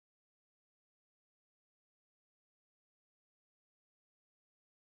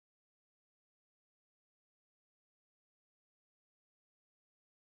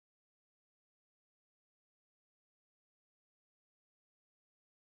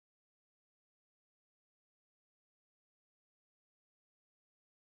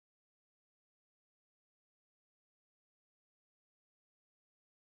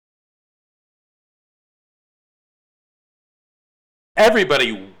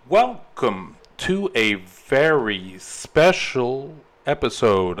Everybody, welcome to a very special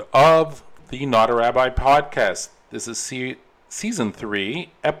episode of the Not a Rabbi podcast. This is season 3,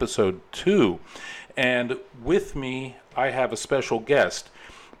 episode 2. And with me, I have a special guest.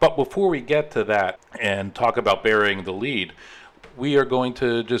 But before we get to that and talk about burying the lead, we are going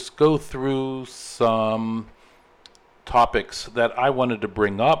to just go through some topics that I wanted to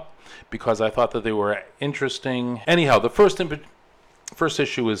bring up because I thought that they were interesting. Anyhow, the first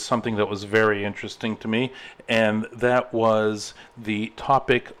issue is something that was very interesting to me, and that was the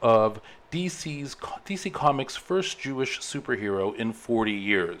topic of DC Comics' first Jewish superhero in 40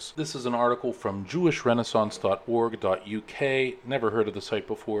 years. This is an article from jewishrenaissance.org.uk. Never heard of the site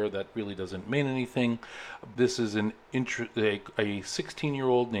before. That really doesn't mean anything. This is a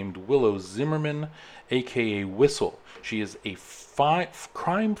 16-year-old named Willow Zimmerman, aka Whistle. She is a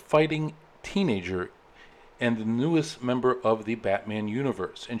crime-fighting teenager and the newest member of the Batman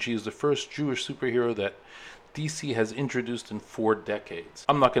universe. And she is the first Jewish superhero that DC has introduced in 4 decades.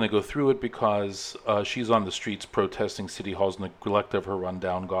 I'm not going to go through it because she's on the streets protesting City Hall's neglect of her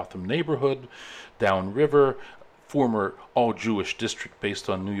rundown Gotham neighborhood, downriver, former all-Jewish district based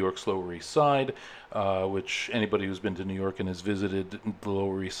on New York's Lower East Side, which anybody who's been to New York and has visited the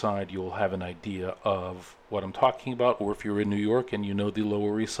Lower East Side, you'll have an idea of what I'm talking about. Or if you're in New York and you know the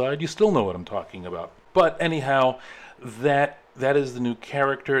Lower East Side, you still know what I'm talking about. But anyhow, that is the new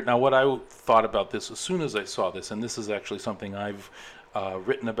character. Now, what I thought about this as soon as I saw this, and this is actually something I've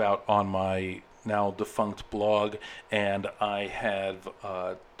written about on my now defunct blog, and I have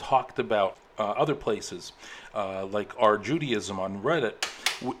talked about other places, like Our Judaism on Reddit,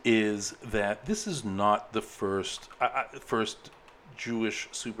 is that this is not the first Jewish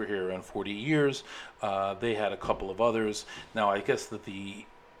superhero in 40 years. They had a couple of others. Now, I guess that the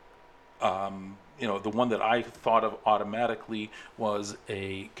one that I thought of automatically was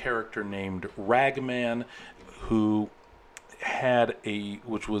a character named Ragman, which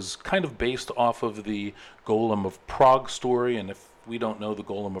was kind of based off of the Golem of Prague story. And if we don't know the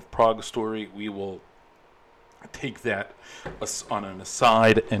Golem of Prague story, we will take that on an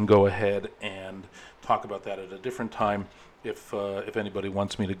aside and go ahead and talk about that at a different time. If anybody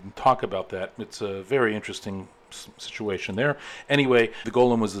wants me to talk about that, it's a very interesting situation there. Anyway, the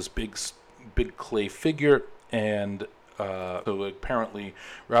Golem was this big clay figure, and so apparently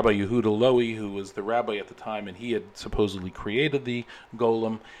Rabbi Yehuda Lowy, who was the rabbi at the time, and he had supposedly created the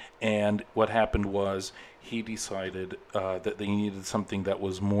Golem, and what happened was he decided that they needed something that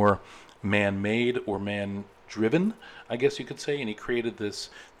was more man-made or man-driven, I guess you could say, and he created this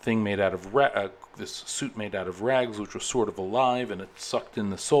thing made out of this suit made out of rags, which was sort of alive, and it sucked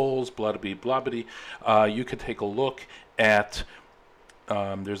in the souls, blobbity blobbity. You could take a look at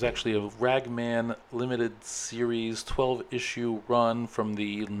there's actually a Ragman limited series 12-issue run from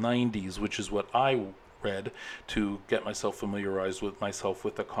the 90s, which is what I read to get myself familiarized with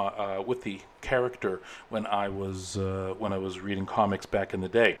the character when I was reading comics back in the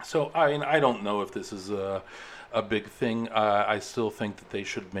day. So I don't know if this is a big thing. I still think that they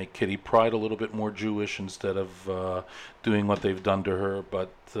should make Kitty Pryde a little bit more Jewish instead of doing what they've done to her,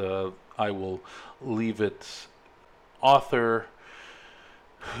 but I will leave it. Author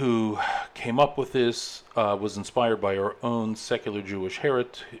who came up with this was inspired by our own secular Jewish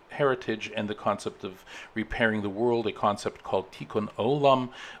heritage and the concept of repairing the world, a concept called Tikkun Olam,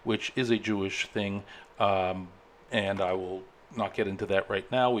 which is a Jewish thing, and I will not get into that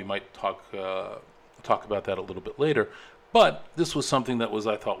right now. We might talk about that a little bit later. But this was something that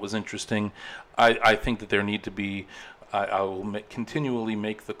I thought was interesting. I think that there need to be. I will continually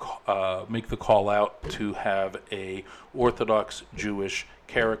make the call out to have a Orthodox Jewish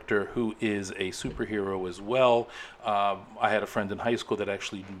character who is a superhero as well. I had a friend in high school that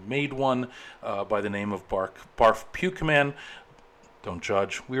actually made one by the name of Barf Pukeman. Don't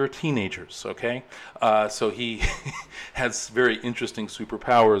judge. We were teenagers, okay? So he has very interesting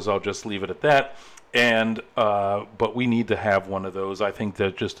superpowers. I'll just leave it at that. But we need to have one of those. I think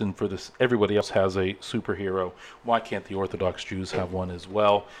that for this, everybody else has a superhero. Why can't the Orthodox Jews have one as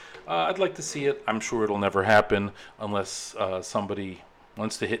well? I'd like to see it. I'm sure it'll never happen unless somebody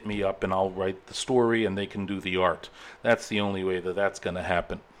wants to hit me up and I'll write the story and they can do the art. That's the only way that that's going to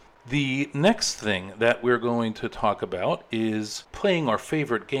happen. The next thing that we're going to talk about is playing our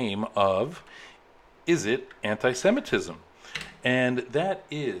favorite game of Is It Anti-Semitism? And that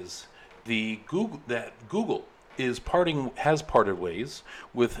is Google has parted ways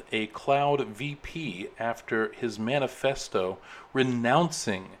with a cloud VP after his manifesto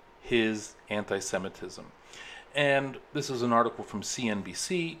renouncing his anti-Semitism. And this is an article from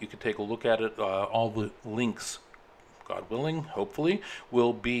CNBC. You can take a look at it. All the links God willing, hopefully,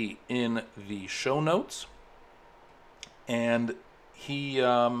 will be in the show notes. And he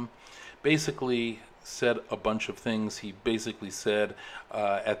basically said a bunch of things. He basically said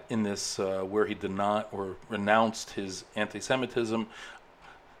in this where he denied or renounced his anti-Semitism.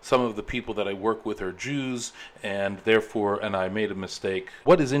 Some of the people that I work with are Jews, and therefore, and I made a mistake.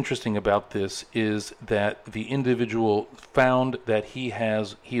 What is interesting about this is that the individual found that he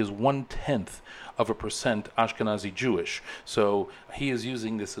is 1/10 of a percent Ashkenazi Jewish. So he is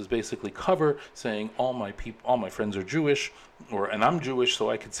using this as basically cover, saying all my friends are Jewish, and I'm Jewish, so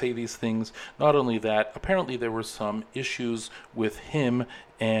I could say these things. Not only that, apparently there were some issues with him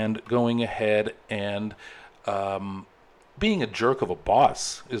and going ahead and being a jerk of a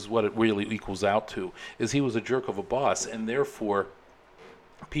boss is what it really equals out to, is he was a jerk of a boss, and therefore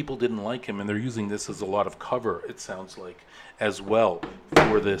people didn't like him, and they're using this as a lot of cover, it sounds like, as well,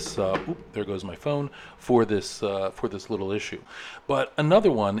 for this, there goes my phone, for this little issue. But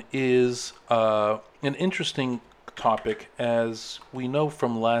another one is an interesting topic, as we know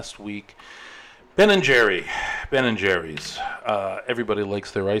from last week. Ben & Jerry's. Everybody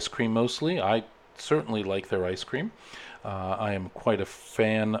likes their ice cream mostly. I certainly like their ice cream. I am quite a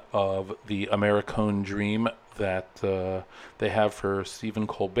fan of the Americone Dream that they have for Stephen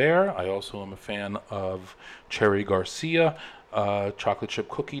Colbert. I also am a fan of Cherry Garcia, chocolate chip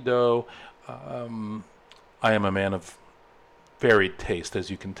cookie dough. I am a man of varied taste, as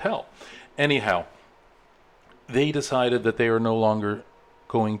you can tell. Anyhow, they decided that they are no longer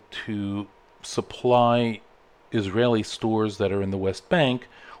going to supply Israeli stores that are in the West Bank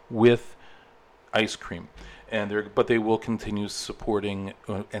with ice cream. But they will continue supporting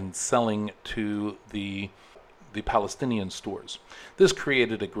and selling to the Palestinian stores. This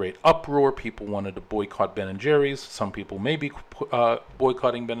created a great uproar. People wanted to boycott Ben & Jerry's. Some people may be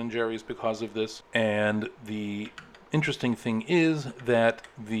boycotting Ben & Jerry's because of this. And the interesting thing is that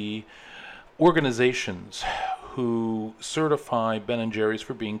the organizations who certify Ben & Jerry's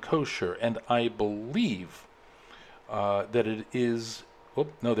for being kosher, and I believe that it is... Oh,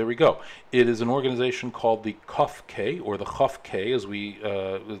 no, there we go. It is an organization called the KOFK, or the KOFK, as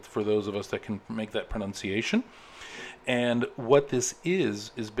for those of us that can make that pronunciation. And what this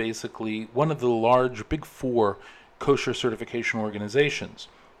is basically one of the large Big Four kosher certification organizations.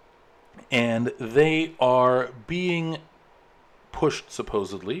 And they are being pushed,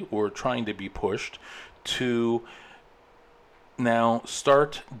 supposedly, or trying to be pushed, to now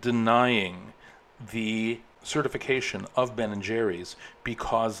start denying the certification of Ben & Jerry's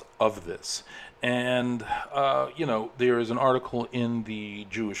because of this. And, there is an article in the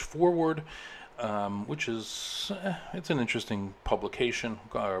Jewish Forward, which is, it's an interesting publication,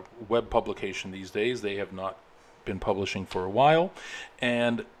 web publication these days. They have not been publishing for a while.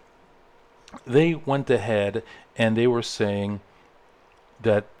 And they went ahead and they were saying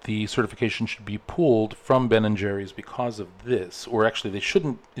that the certification should be pulled from Ben & Jerry's because of this. Or actually, it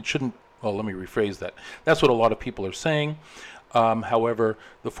shouldn't, well, let me rephrase that. That's what a lot of people are saying. However,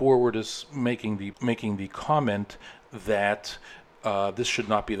 the Forward is making the comment that this should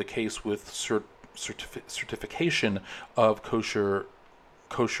not be the case with certification of kosher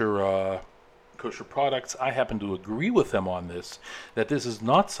products. I happen to agree with them on this, that this is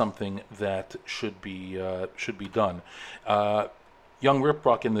not something that should be done. Young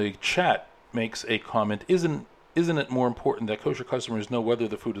Riprock in the chat makes a comment, isn't it more important that kosher customers know whether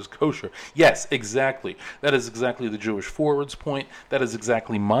the food is kosher? Yes, exactly. That is exactly the Jewish Forward's point. That is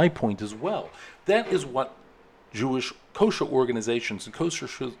exactly my point as well. That is what Jewish kosher organizations and kosher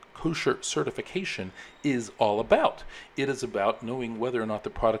certification is all about. It is about knowing whether or not the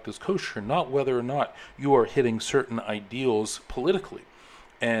product is kosher, not whether or not you are hitting certain ideals politically.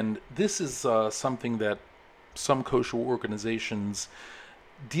 And this is something that some kosher organizations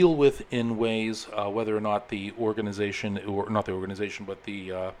deal with in ways, whether or not the organization, or not the organization, but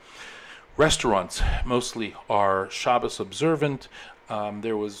the restaurants mostly are Shabbos observant.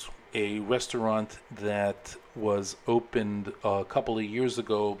 There was a restaurant that was opened a couple of years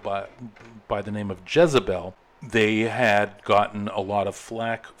ago by the name of Jezebel. They had gotten a lot of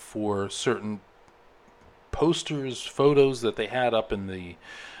flack for certain posters, photos that they had up in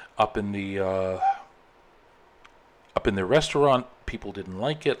their restaurant. People didn't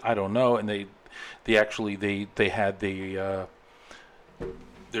like it. I don't know, and they had their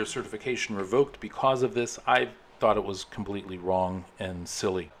certification revoked because of this. I thought it was completely wrong and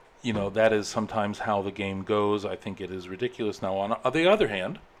silly. That is sometimes how the game goes. I think it is ridiculous. Now, on the other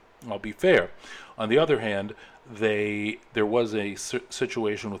hand, I'll be fair. On the other hand, there was a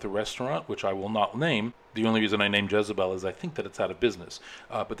situation with a restaurant, which I will not name. The only reason I named Jezebel is I think that it's out of business.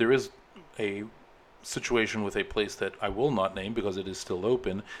 But there is a situation with a place that I will not name because it is still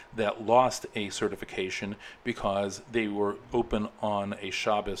open, that lost a certification because they were open on a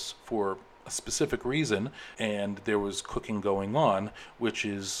Shabbos for a specific reason, and there was cooking going on, which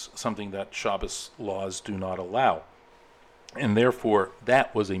is something that Shabbos laws do not allow. And therefore,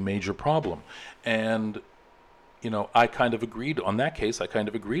 that was a major problem. And I kind of agreed on that case. I kind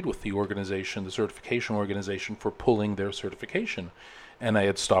of agreed with the organization, the certification organization, for pulling their certification. And I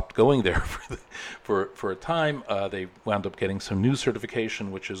had stopped going there for a time. They wound up getting some new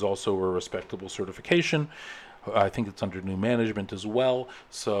certification, which is also a respectable certification. I think it's under new management as well.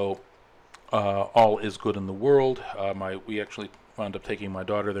 So all is good in the world. We actually wound up taking my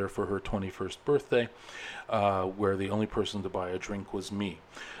daughter there for her 21st birthday, where the only person to buy a drink was me.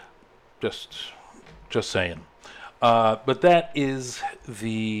 Just saying. But that is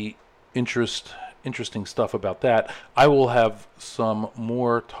the interesting stuff about that. I will have some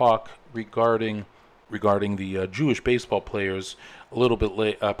more talk regarding the Jewish baseball players a little bit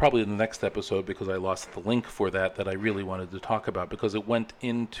late, probably in the next episode, because I lost the link for that I really wanted to talk about, because it went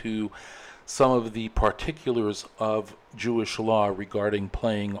into some of the particulars of Jewish law regarding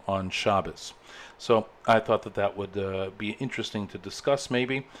playing on Shabbos. So I thought that would be interesting to discuss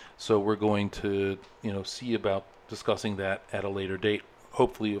maybe. So we're going to see about discussing that at a later date.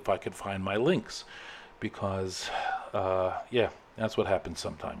 Hopefully, if I can find my links, because that's what happens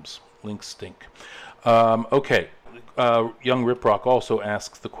sometimes. Links stink. Okay, Young Riprock also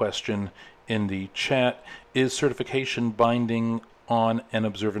asks the question in the chat: is certification binding on an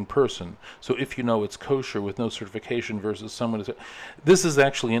observant person? So if it's kosher with no certification versus someone this is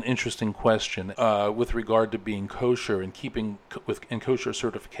actually an interesting question with regard to being kosher and keeping in kosher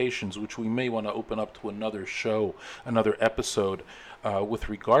certifications, which we may want to open up to another show, another episode. With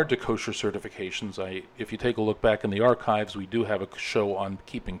regard to kosher certifications, if you take a look back in the archives, we do have a show on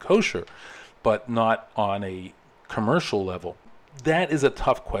keeping kosher, but not on a commercial level. That is a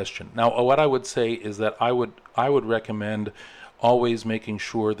tough question. Now, what I would say is that I would recommend always making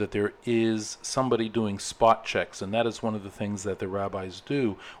sure that there is somebody doing spot checks, and that is one of the things that the rabbis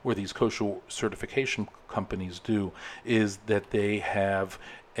do, or these kosher certification companies do, is that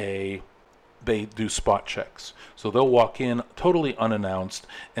they do spot checks. So they'll walk in totally unannounced,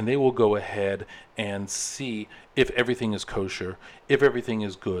 and they will go ahead and see if everything is kosher, if everything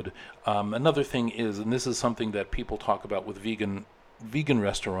is good. Another thing is, and this is something that people talk about with vegan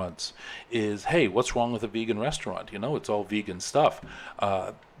restaurants, is, hey, what's wrong with a vegan restaurant? It's all vegan stuff.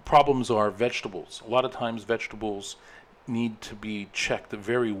 Problems are vegetables. A lot of times vegetables need to be checked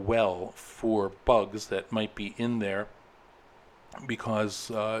very well for bugs that might be in there,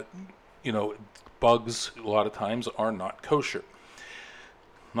 because bugs a lot of times are not kosher.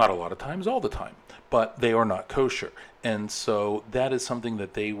 Not a lot of times, all the time, but they are not kosher. And so that is something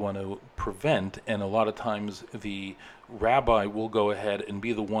that they want to prevent, and a lot of times the rabbi will go ahead and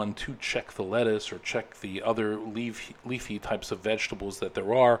be the one to check the lettuce or check the other leafy types of vegetables that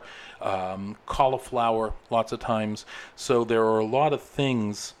there are, cauliflower lots of times. So there are a lot of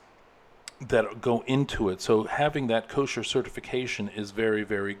things that go into it. So having that kosher certification is very,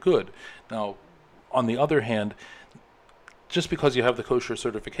 very good. Now, on the other hand, just because you have the kosher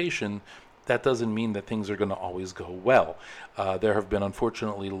certification, that doesn't mean that things are going to always go well. There have been,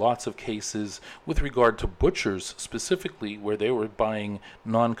 unfortunately, lots of cases with regard to butchers specifically, where they were buying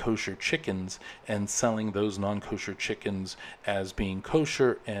non-kosher chickens and selling those non-kosher chickens as being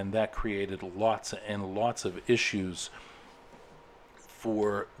kosher, and that created lots and lots of issues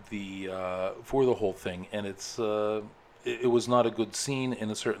for the whole thing. And it was not a good scene in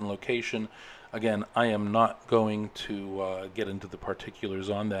a certain location. Again, I am not going to get into the particulars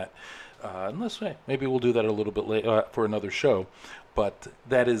on that, unless maybe we'll do that a little bit later for another show. But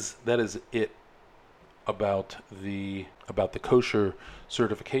that is it about the kosher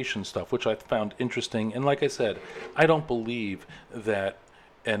certification stuff, which I found interesting. And like I said, I don't believe that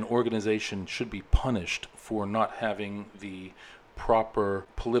an organization should be punished for not having the proper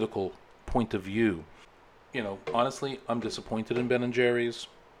political point of view. Honestly, I'm disappointed in Ben & Jerry's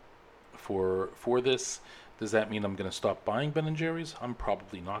for this. Does that mean I'm going to stop buying Ben & Jerry's? I'm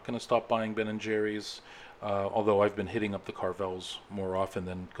probably not going to stop buying Ben & Jerry's, although I've been hitting up the Carvels more often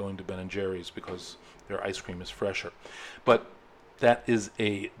than going to Ben & Jerry's because their ice cream is fresher. But that is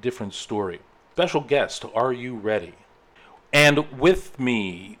a different story. Special guest, are you ready? And with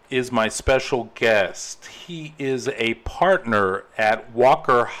me is my special guest. He is a partner at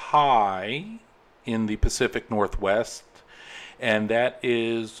Walker High in the Pacific Northwest, and that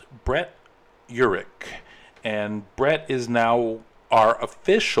is Brett Urich. And Brett is now our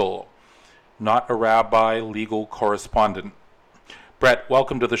official, not a rabbi, legal correspondent. Brett,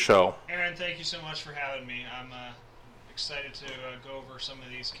 welcome to the show. Aaron, thank you so much for having me. I'm excited to go over some of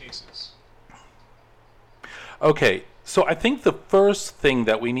these cases. Okay, so I think the first thing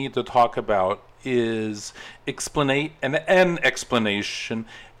that we need to talk about is an explanation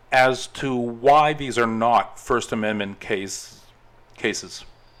as to why these are not First Amendment cases.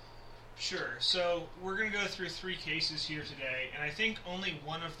 Sure. So we're going to go through three cases here today, and I think only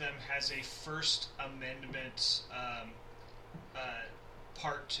one of them has a First Amendment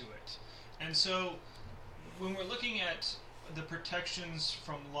part to it. And so when we're looking at the protections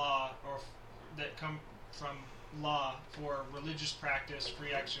from law that come from law for religious practice,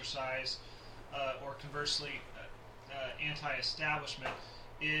 free exercise, or conversely anti-establishment,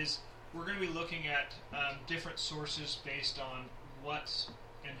 is we're going to be looking at different sources based on what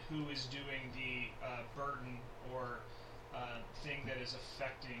and who is doing the burden or thing that is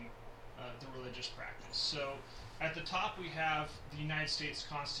affecting the religious practice. So at the top we have the United States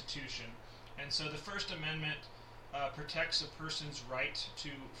Constitution, and so the First Amendment protects a person's right to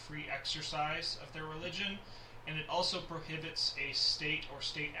free exercise of their religion, and it also prohibits a state or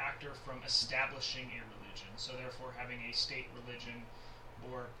state actor from establishing a religion, so therefore having a state religion,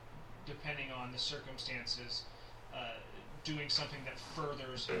 or depending on the circumstances, doing something that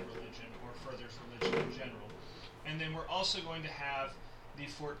furthers a religion or furthers religion in general. And then we're also going to have the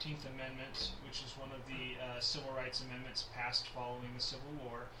 14th Amendment, which is one of the civil rights amendments passed following the Civil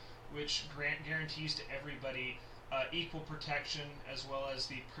War, which guarantees to everybody equal protection, as well as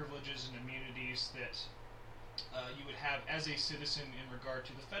the privileges and immunities that you would have as a citizen in regard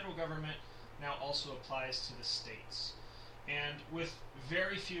to the federal government, now also applies to the states. And with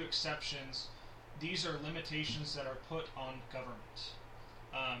very few exceptions, these are limitations that are put on government.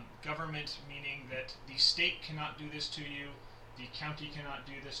 Government meaning that the state cannot do this to you, the county cannot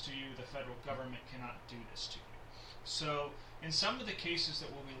do this to you, the federal government cannot do this to you. So in some of the cases that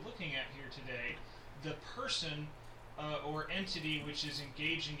we'll be looking at here today, the person or entity which is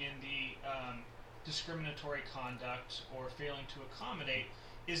engaging in the discriminatory conduct or failing to accommodate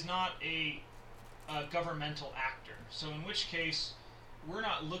is not a governmental actor. So in which case, we're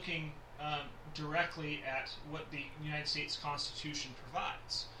not looking directly at what the United States Constitution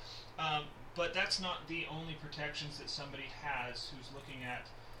provides. But that's not the only protections that somebody has who's looking at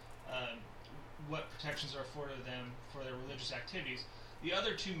what protections are afforded them for their religious activities. The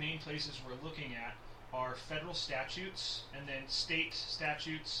other two main places we're looking at are federal statutes, and then state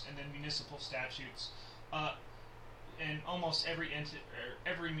statutes, and then municipal statutes. And almost every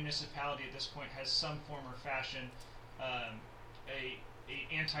municipality at this point has some form or fashion a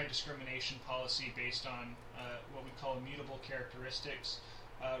anti-discrimination policy based on what we call immutable characteristics,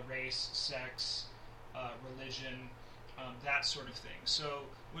 race, sex, religion, that sort of thing. So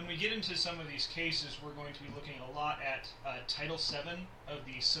when we get into some of these cases, we're going to be looking a lot at Title VII of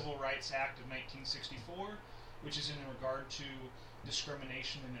the Civil Rights Act of 1964, which is in regard to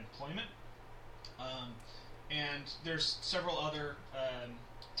discrimination in employment. And there's several other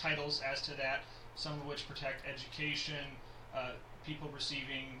titles as to that, some of which protect education, people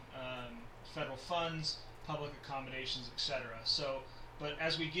receiving federal funds, public accommodations, etc. So, but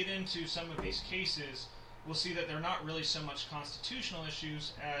as we get into some of these cases, we'll see that they're not really so much constitutional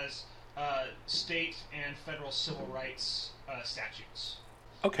issues as state and federal civil rights statutes.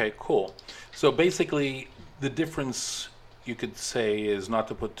 Okay, cool. So basically, the difference, you could say, is, not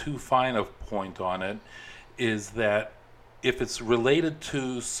to put too fine a point on it, is that if it's related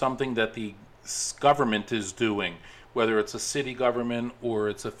to something that the government is doing, whether it's a city government or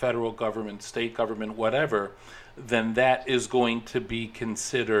it's a federal government, state government, whatever, then that is going to be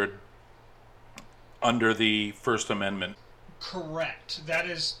considered under the First Amendment. Correct. That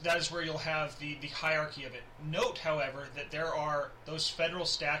is where you'll have the hierarchy of it. Note, however, that there are those federal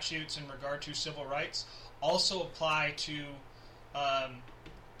statutes in regard to civil rights also apply to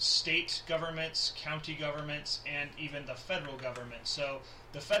state governments, county governments, and even the federal government. So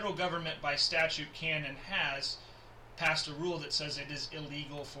the federal government by statute can and has passed a rule that says it is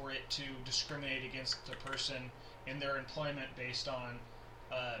illegal for it to discriminate against a person in their employment based on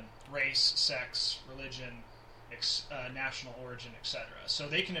race, sex, religion, national origin, etc. So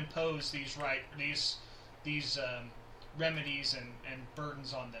they can impose these remedies and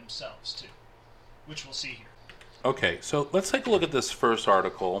burdens on themselves too, which we'll see here. Okay, so let's take a look at this first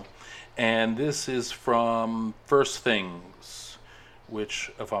article, and this is from First Things,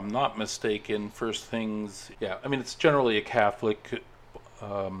 which, if I'm not mistaken, First Things, it's generally a Catholic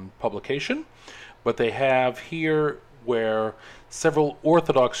publication, but they have here where several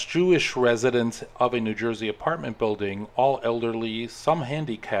Orthodox Jewish residents of a New Jersey apartment building, all elderly, some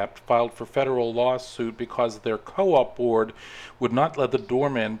handicapped, filed for federal lawsuit because their co-op board would not let the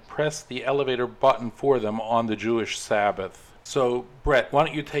doorman press the elevator button for them on the Jewish Sabbath. So, Brett, why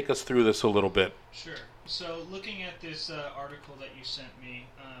don't you take us through this a little bit? Sure. So, looking at this article that you sent me,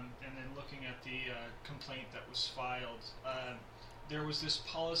 and then looking at the complaint that was filed, there was this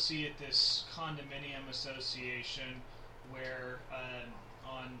policy at this condominium association where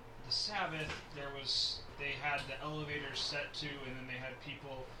on the Sabbath they had the elevators set to, and then they had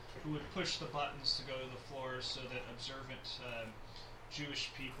people who would push the buttons to go to the floors so that observant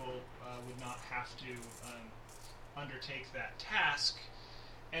Jewish people would not have to undertake that task.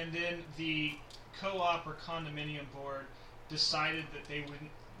 And then the co-op or condominium board decided that they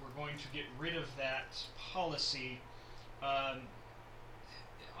were going to get rid of that policy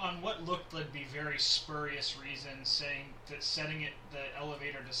on what looked to be very spurious reasons, saying that setting the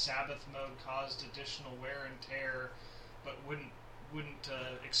elevator to Sabbath mode caused additional wear and tear, but wouldn't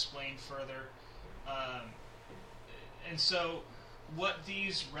explain further. And so what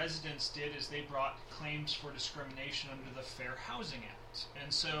these residents did is they brought claims for discrimination under the Fair Housing Act.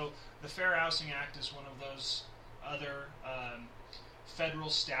 And so the Fair Housing Act is one of those other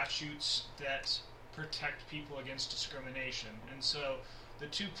federal statutes that protect people against discrimination. And so the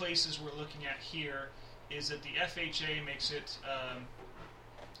two places we're looking at here is that the FHA makes it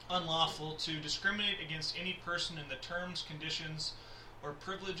unlawful to discriminate against any person in the terms, conditions, or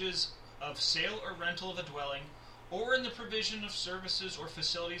privileges of sale or rental of a dwelling, or in the provision of services or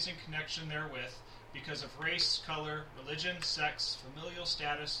facilities in connection therewith, because of race, color, religion, sex, familial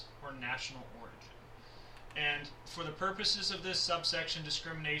status, or national origin. And for the purposes of this subsection,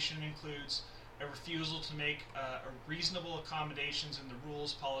 discrimination includes a refusal to make reasonable accommodations in the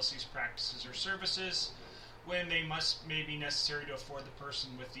rules, policies, practices, or services when they may be necessary to afford the person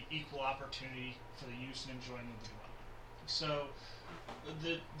with the equal opportunity for the use and enjoyment of the dwelling. So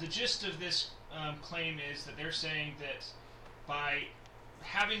the gist of this claim is that they're saying that by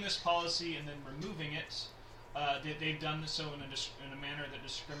having this policy and then removing it, that they've done so in a manner that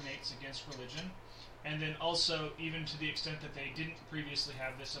discriminates against religion, and then also, even to the extent that they didn't previously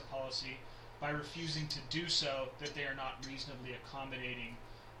have this policy, by refusing to do so, that they are not reasonably accommodating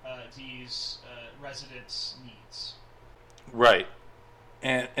these residents' needs. Right.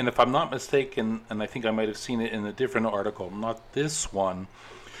 And if I'm not mistaken, and I think I might have seen it in a different article, not this one,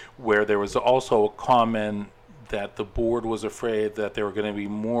 where there was also a comment that the board was afraid that there were going to be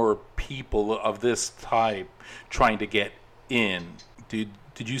more people of this type trying to get in. Did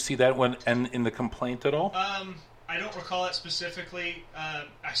you see that one and in the complaint at all? I don't recall it specifically.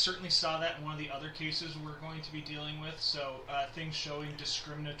 I certainly saw that in one of the other cases we're going to be dealing with. So things showing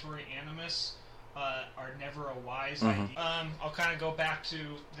discriminatory animus are never a wise idea. I'll kind of go back to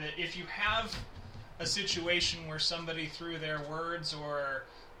that. If you have a situation where somebody, through their words or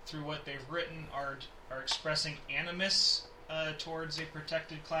through what they've written, are expressing animus towards a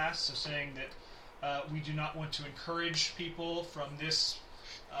protected class, so saying that we do not want to encourage people from this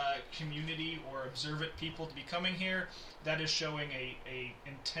community or observant people to be coming here, that is showing a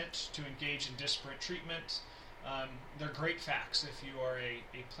intent to engage in disparate treatment. They're great facts if you are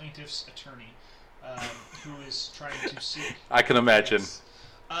a plaintiff's attorney who is trying to seek. I can imagine.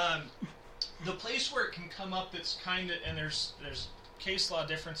 The place where it can come up that's kind of, and there's case law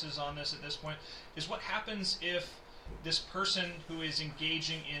differences on this at this point, is what happens if this person who is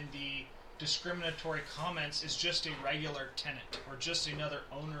engaging in the discriminatory comments is just a regular tenant or just another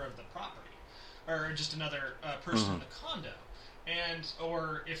owner of the property or just another person in the condo, and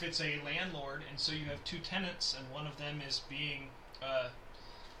or if it's a landlord and so you have two tenants and one of them is being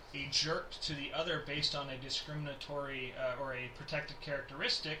a jerk to the other based on a discriminatory or a protected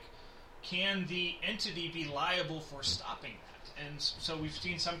characteristic, can the entity be liable for stopping that? And so we've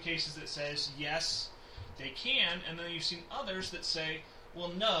seen some cases that says yes, they can, and then you've seen others that say,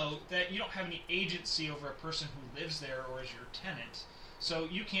 well, no, that you don't have any agency over a person who lives there or is your tenant. So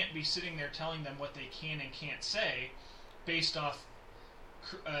you can't be sitting there telling them what they can and can't say based off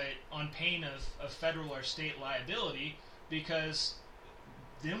on pain of federal or state liability, because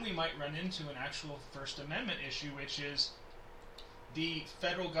then we might run into an actual First Amendment issue, which is the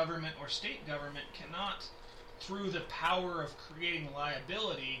federal government or state government cannot, through the power of creating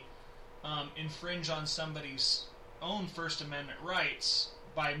liability, infringe on somebody's own First Amendment rights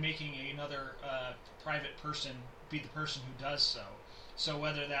by making another private person be the person who does so. So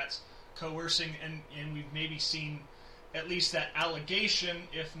whether that's coercing, and we've maybe seen at least that allegation,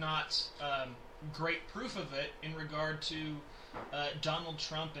 if not great proof of it, in regard to Donald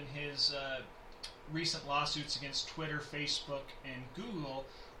Trump and his recent lawsuits against Twitter, Facebook, and Google,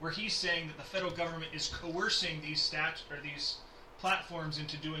 where he's saying that the federal government is coercing these these platforms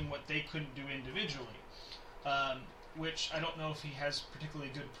into doing what they couldn't do individually. Which I don't know if he has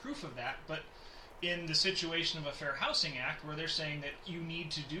particularly good proof of that, but in the situation of a Fair Housing Act, where they're saying that you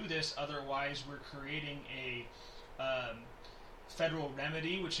need to do this, otherwise we're creating a federal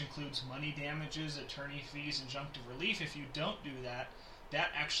remedy, which includes money damages, attorney fees, injunctive relief. If you don't do that, that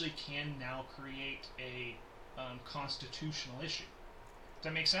actually can now create a constitutional issue. Does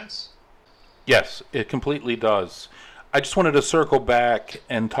that make sense? Yes, it completely does. I just wanted to circle back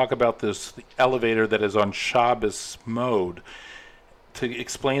and talk about this elevator that is on Shabbos mode. To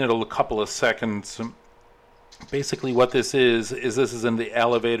explain it a couple of seconds, basically what this is this is in the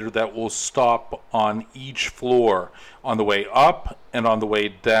elevator that will stop on each floor on the way up and on the way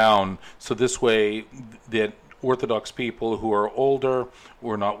down. So this way the Orthodox people who are older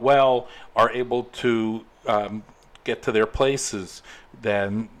or not well are able to get to their places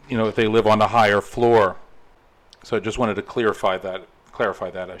than, if they live on a higher floor. So I just wanted to clarify that,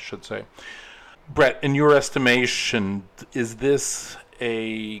 I should say. Brett, in your estimation, is this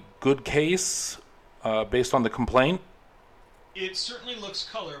a good case based on the complaint? It certainly looks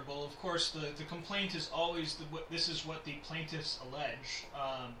colorable. Of course, the complaint is always this is what the plaintiffs allege,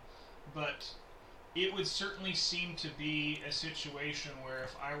 but it would certainly seem to be a situation where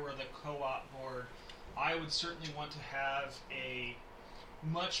if I were the co-op board, I would certainly want to have a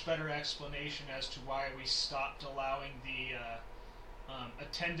much better explanation as to why we stopped allowing the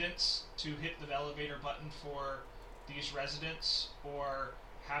attendants to hit the elevator button for these residents, or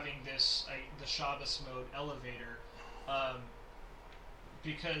having the Shabbos mode elevator,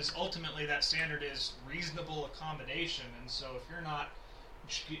 because ultimately that standard is reasonable accommodation, and so if you're not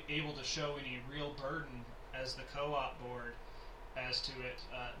able to show any real burden as the co-op board as to it,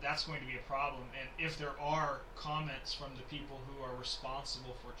 that's going to be a problem. And if there are comments from the people who are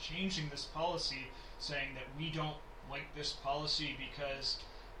responsible for changing this policy saying that we don't like this policy because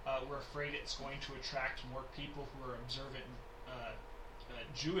we're afraid it's going to attract more people who are observant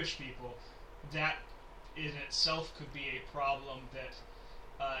Jewish people, that in itself could be a problem that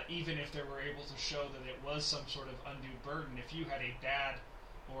even if they were able to show that it was some sort of undue burden, if you had a bad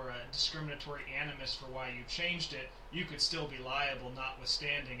or a discriminatory animus for why you changed it, you could still be liable,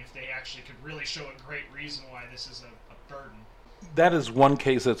 notwithstanding if they actually could really show a great reason why this is a burden. That is one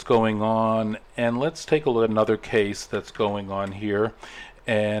case that's going on, and let's take a look at another case that's going on here,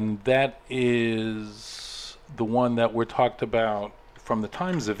 and that is the one that we're talked about from the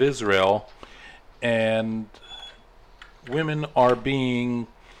Times of Israel, and women are being,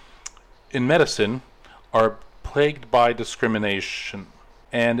 in medicine, are plagued by discrimination.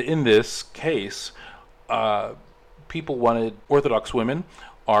 And in this case, Orthodox women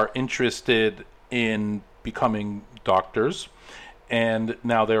are interested in becoming doctors, and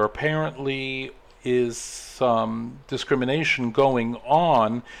now there apparently is some discrimination going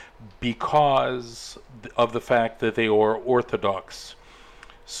on because of the fact that they are Orthodox.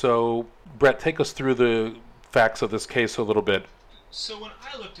 So, Brett, take us through the facts of this case a little bit. So when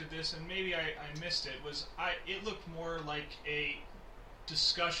I looked at this, and maybe I missed it, it looked more like a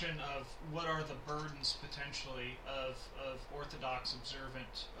discussion of what are the burdens potentially of Orthodox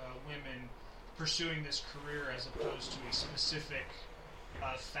observant women pursuing this career, as opposed to a specific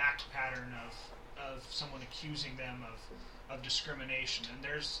fact pattern of someone accusing them of discrimination. And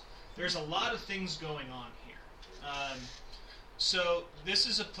there's a lot of things going on here. So this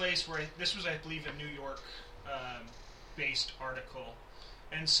is a place where this was, I believe, a New York based article.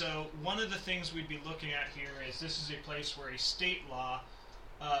 And so one of the things we'd be looking at here is this is a place where a state law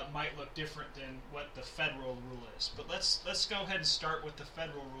might look different than what the federal rule is. But let's go ahead and start with the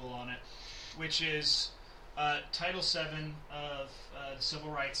federal rule on it, which is Title VII of the Civil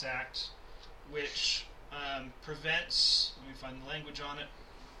Rights Act, which prevents, let me find the language on it,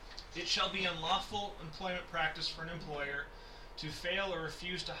 it shall be unlawful employment practice for an employer to fail or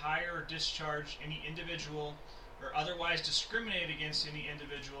refuse to hire or discharge any individual or otherwise discriminate against any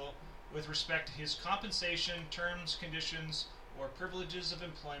individual with respect to his compensation, terms, conditions, or privileges of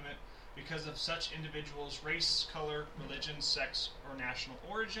employment because of such individual's race, color, religion, sex, or national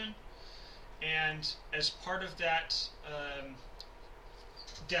origin. And as part of that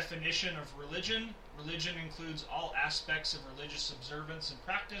definition of religion, religion includes all aspects of religious observance and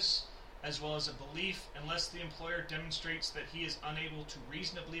practice, as well as a belief, unless the employer demonstrates that he is unable to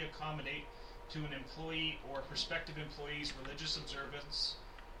reasonably accommodate to an employee or prospective employee's religious observance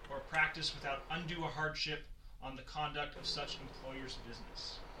or practice without undue hardship on the conduct of such employer's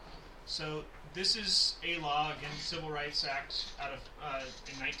business. So this is a law, again, Civil Rights Act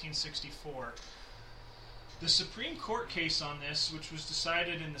in 1964, The Supreme Court case on this, which was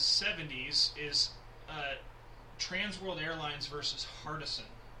decided in the 70s, is Trans World Airlines versus Hardison.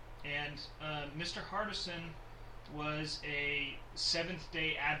 And Mr. Hardison was a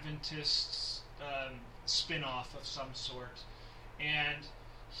Seventh-day Adventist spin-off of some sort. And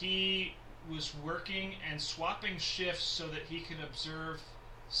he was working and swapping shifts so that he could observe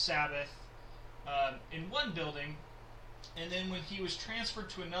Sabbath in one building, and then when he was transferred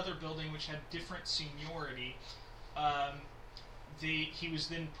to another building which had different seniority, he was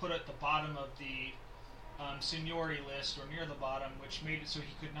then put at the bottom of the seniority list, or near the bottom, which made it so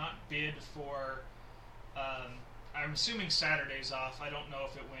he could not bid for, I'm assuming Saturdays off. I don't know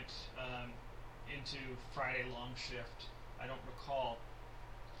if it went into Friday long shift. I don't recall.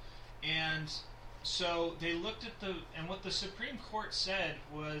 And so they looked at and what the Supreme Court said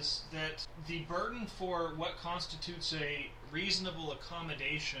was that the burden for what constitutes a reasonable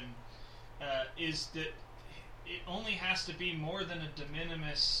accommodation is that it only has to be more than a de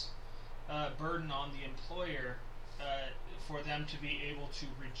minimis burden on the employer for them to be able to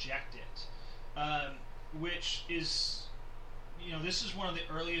reject it, which is, this is one of the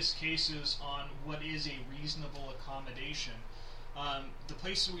earliest cases on what is a reasonable accommodation. The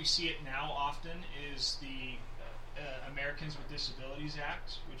place where we see it now often is the Americans with Disabilities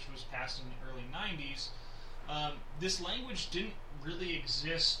Act, which was passed in the early 90s. This language didn't really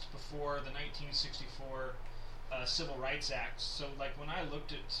exist before the 1964 Civil Rights Act. So, like, when I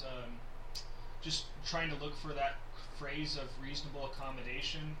looked at just trying to look for that phrase of reasonable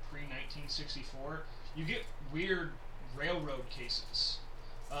accommodation pre-1964, you get weird railroad cases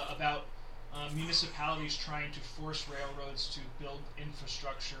about municipalities trying to force railroads to build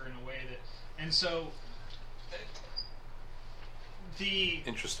infrastructure in a way that, and so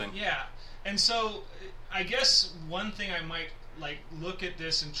interesting. Yeah, and so I guess one thing I might look at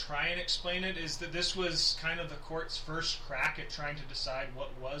this and try and explain it is that this was kind of the court's first crack at trying to decide what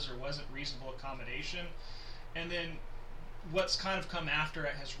was or wasn't reasonable accommodation, and then what's kind of come after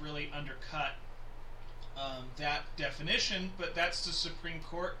it has really undercut that definition. But that's the Supreme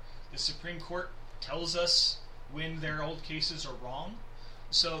Court. The Supreme Court tells us when their old cases are wrong.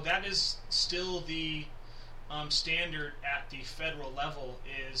 So that is still the standard at the federal level,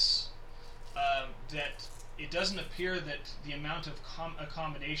 is that it doesn't appear that the amount of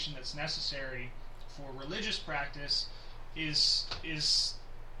accommodation that's necessary for religious practice is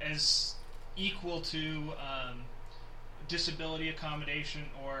as equal to disability accommodation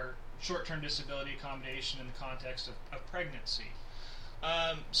or short-term disability accommodation in the context of pregnancy.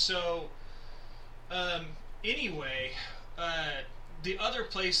 Anyway, the other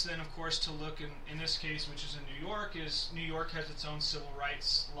place then, of course, to look in this case, which is in New York, is New York has its own civil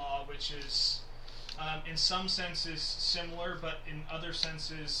rights law, which is in some senses similar, but in other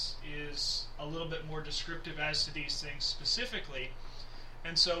senses is a little bit more descriptive as to these things specifically.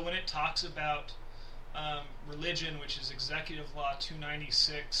 And so when it talks about religion, which is Executive Law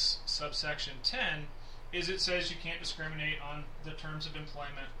 296, subsection 10, is it says you can't discriminate on the terms of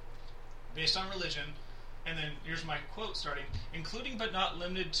employment based on religion. And then here's my quote starting, including but not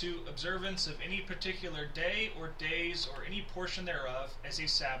limited to observance of any particular day or days or any portion thereof as a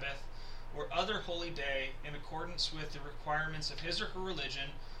Sabbath or other holy day in accordance with the requirements of his or her religion,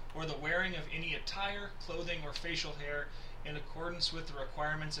 or the wearing of any attire, clothing, or facial hair in accordance with the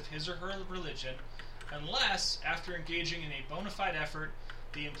requirements of his or her religion, unless, after engaging in a bona fide effort,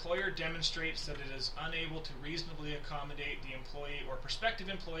 the employer demonstrates that it is unable to reasonably accommodate the employee or prospective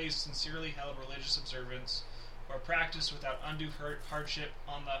employee's sincerely held religious observance or practice without undue hardship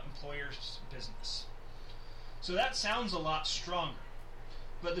on the employer's business. So that sounds a lot stronger.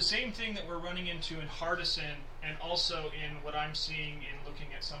 But the same thing that we're running into in Hardison, and also in what I'm seeing in looking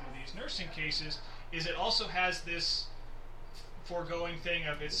at some of these nursing cases, is it also has this foregoing thing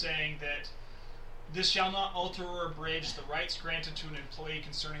of it saying that this shall not alter or abridge the rights granted to an employee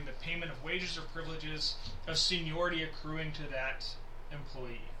concerning the payment of wages or privileges of seniority accruing to that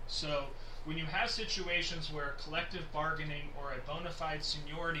employee. So when you have situations where collective bargaining or a bona fide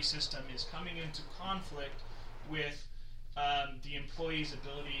seniority system is coming into conflict with the employee's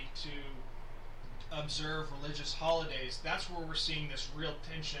ability to observe religious holidays, that's where we're seeing this real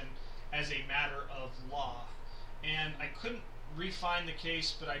tension as a matter of law. And I couldn't refine the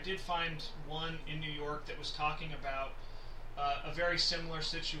case, but I did find one in New York that was talking about a very similar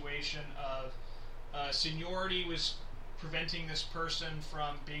situation of seniority was preventing this person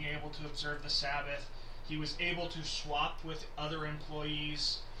from being able to observe the Sabbath. He was able to swap with other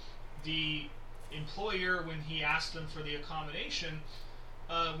employees. The employer, when he asked them for the accommodation,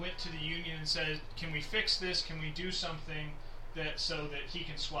 went to the union and said, can we fix this? Can we do something so that he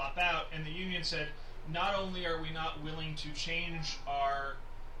can swap out? And the union said, not only are we not willing to change our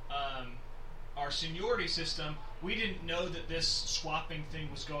seniority system, we didn't know that this swapping thing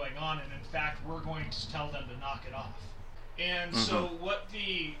was going on, and in fact, we're going to tell them to knock it off. And so what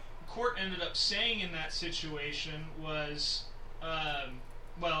the court ended up saying in that situation was,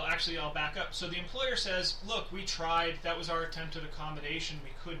 well, actually, I'll back up. So the employer says, look, we tried. That was our attempt at accommodation.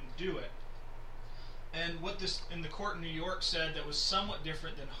 We couldn't do it. And what this in the court in New York said that was somewhat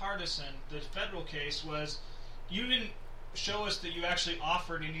different than Hardison, the federal case, was you didn't show us that you actually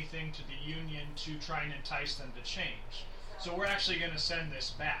offered anything to the union to try and entice them to change. So we're actually going to send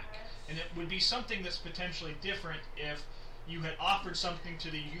this back. And it would be something that's potentially different if you had offered something to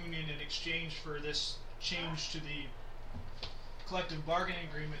the union in exchange for this change to the collective bargaining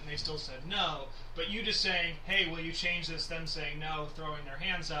agreement, and they still said no. But you just saying, hey, will you change this, them saying no, throwing their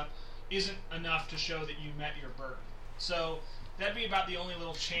hands up, isn't enough to show that you met your burden. So that'd be about the only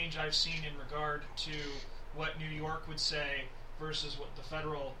little change I've seen in regard to what New York would say versus what the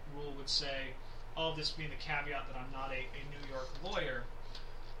federal rule would say, all of this being the caveat that I'm not a New York lawyer.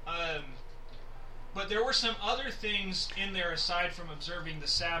 But there were some other things in there aside from observing the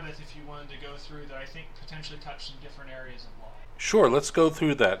Sabbath, if you wanted to go through, that I think potentially touched some different areas of law. Sure, let's go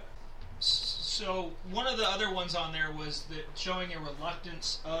through that. So one of the other ones on there was that showing a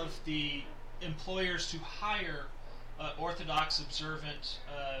reluctance of the employers to hire Orthodox observant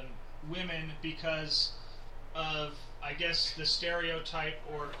women because of, I guess, the stereotype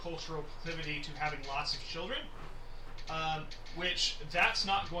or cultural proclivity to having lots of children, which that's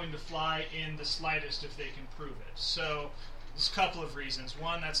not going to fly in the slightest if they can prove it. So there's a couple of reasons.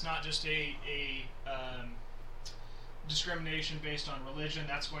 One, that's not just a discrimination based on religion.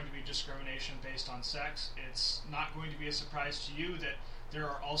 That's going to be discrimination based on sex. It's not going to be a surprise to you that there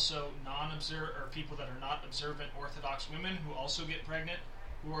are also people that are not observant Orthodox women who also get pregnant,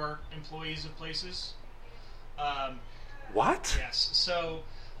 who are employees of places. What? Yes. So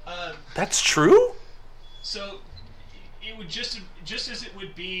that's true? So it would just as it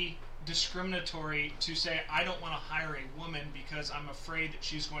would be discriminatory to say I don't want to hire a woman because I'm afraid that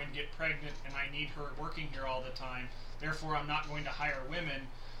she's going to get pregnant and I need her working here all the time, therefore I'm not going to hire women.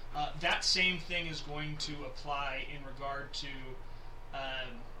 That same thing is going to apply in regard to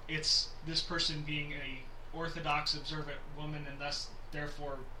it's this person being a Orthodox observant woman and thus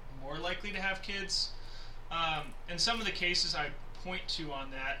therefore more likely to have kids. And some of the cases I point to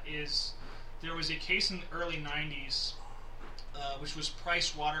on that is there was a case in the early 90s which was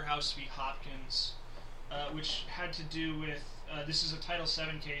Price Waterhouse v. Hopkins, which had to do with, this is a Title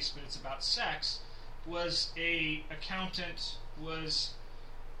VII case, but it's about sex, was a accountant was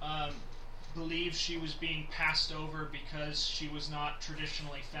believed she was being passed over because she was not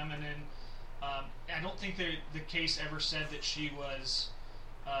traditionally feminine. I don't think the case ever said that she was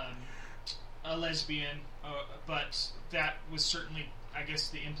a lesbian, but that was certainly, I guess,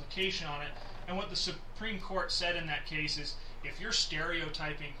 the implication on it. And what the Supreme Court said in that case is, if you're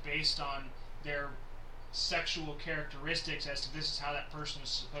stereotyping based on their sexual characteristics as to this is how that person is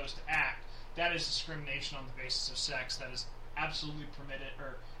supposed to act, that is discrimination on the basis of sex. That is absolutely permitted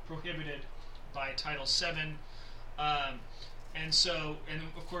or prohibited by Title VII. And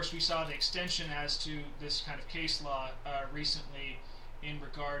of course we saw the extension as to this kind of case law recently in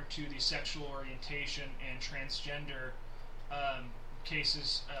regard to the sexual orientation and transgender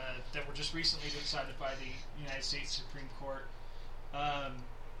cases that were just recently decided by the United States Supreme Court.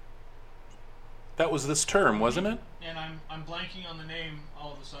 That was this term, wasn't it? And I'm blanking on the name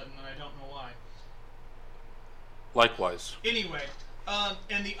all of a sudden, and I don't know why. Likewise. Anyway,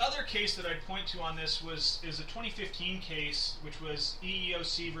 and the other case that I'd point to on this is a 2015 case, which was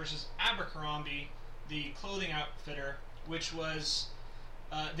EEOC versus Abercrombie, the clothing outfitter, which was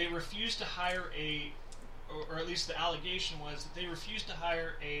they refused to hire or at least the allegation was that they refused to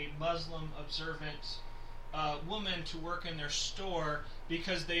hire a Muslim observant woman to work in their store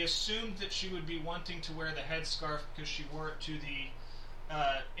because they assumed that she would be wanting to wear the headscarf because she wore it to the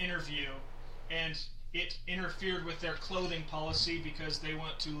interview, and it interfered with their clothing policy because they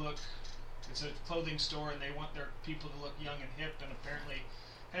want to look, it's a clothing store and they want their people to look young and hip, and apparently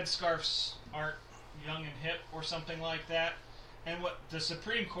headscarves aren't young and hip or something like that. And what the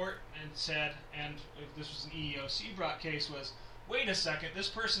Supreme Court said, and this was an EEOC brought case, was, wait a second, this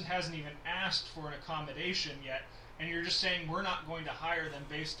person hasn't even asked for an accommodation yet, and you're just saying we're not going to hire them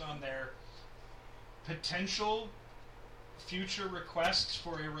based on their potential future requests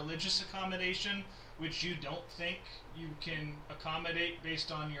for a religious accommodation, which you don't think you can accommodate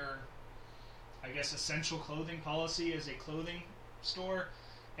based on your, I guess, essential clothing policy as a clothing store.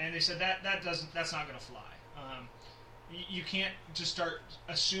 And they said that's not going to fly. you can't just start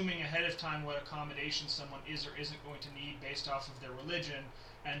assuming ahead of time what accommodation someone is or isn't going to need based off of their religion,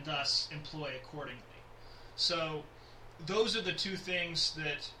 and thus employ accordingly. So those are the two things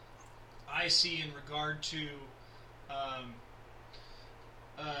that I see in regard to um,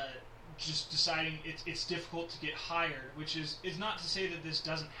 just deciding it's difficult to get hired, which is not to say that this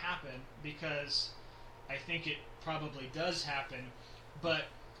doesn't happen, because I think it probably does happen, but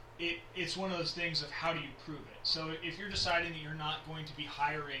it's one of those things of how do you prove it. So if you're deciding that you're not going to be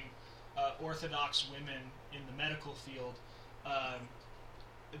hiring Orthodox women in the medical field,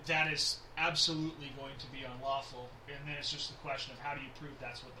 that is absolutely going to be unlawful, and then it's just the question of how do you prove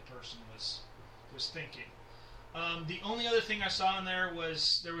that's what the person was thinking. The only other thing I saw in there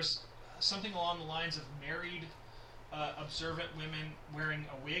was something along the lines of married observant women wearing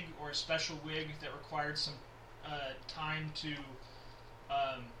a wig or a special wig that required some time to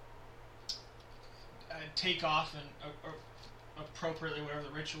take off and appropriately, whatever the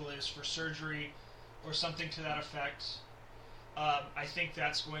ritual is, for surgery or something to that effect. I think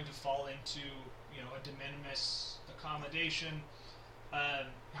that's going to fall into a de minimis accommodation.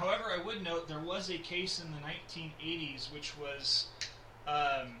 However, I would note there was a case in the 1980s which was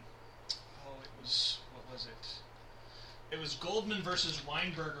what was it? It was Goldman versus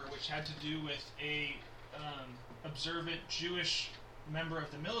Weinberger, which had to do with a observant Jewish member of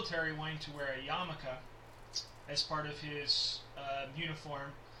the military wanting to wear a yarmulke as part of his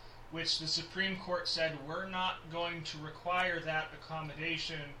uniform, which the Supreme Court said, we're not going to require that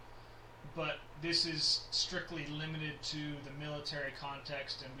accommodation, but this is strictly limited to the military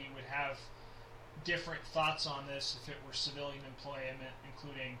context, and we would have different thoughts on this if it were civilian employment,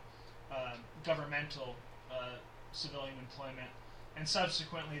 including governmental civilian employment. And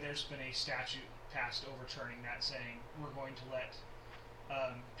subsequently there's been a statute passed overturning that, saying we're going to let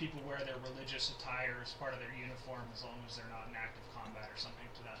people wear their religious attire as part of their uniform as long as they're not in active combat or something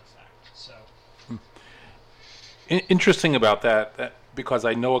to that effect. So interesting about that, because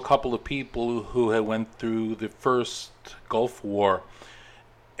I know a couple of people who had went through the first Gulf War,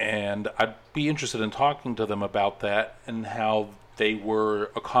 and I'd be interested in talking to them about that and how they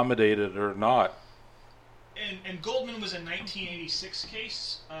were accommodated or not. And Goldman was a 1986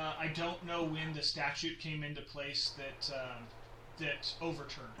 case. I don't know when the statute came into place that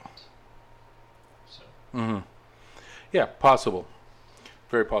overturned it. So. Mm-hmm. Yeah, possible.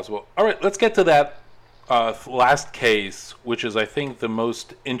 Very possible. All right, let's get to that last case, which is, I think, the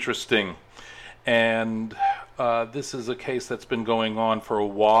most interesting. And this is a case that's been going on for a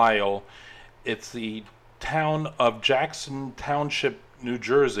while. It's the town of Jackson Township, New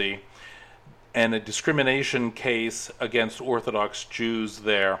Jersey, and a discrimination case against Orthodox Jews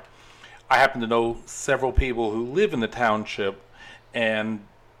there. I happen to know several people who live in the township, and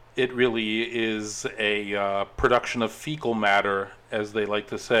it really is a production of fecal matter, as they like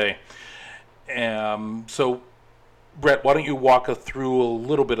to say. So, Brett, why don't you walk us through a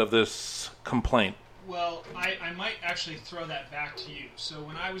little bit of this complaint? Well, I might actually throw that back to you. So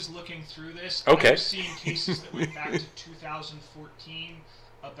when I was looking through this, okay. I was seeing cases that went back to 2014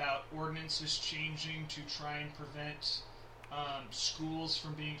 about ordinances changing to try and prevent schools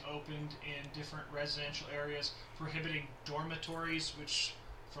from being opened in different residential areas, prohibiting dormitories, which,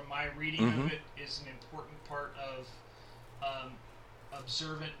 from my reading mm-hmm. of it, is an important part of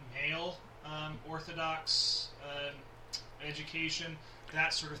observant male Orthodox education,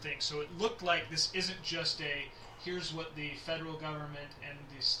 that sort of thing. So it looked like this isn't just here's what the federal government and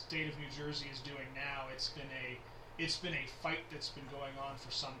the state of New Jersey is doing now. It's been a fight that's been going on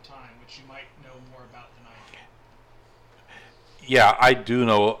for some time, which you might know more about than I do. Yeah, I do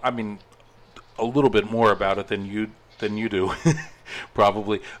know. I mean, a little bit more about it than you do,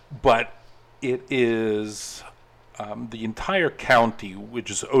 probably. But it is the entire county, which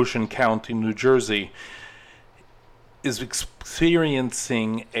is Ocean County, New Jersey, is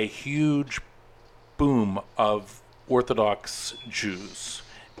experiencing a huge boom of Orthodox Jews.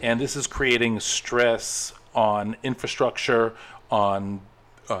 And this is creating stress on infrastructure, on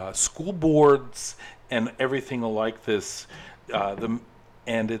school boards, and everything like this.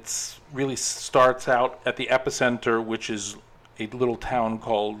 And it's really starts out at the epicenter, which is a little town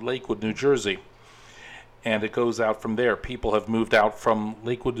called Lakewood, New Jersey. And it goes out from there. People have moved out from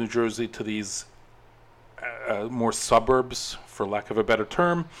Lakewood, New Jersey to these more suburbs, for lack of a better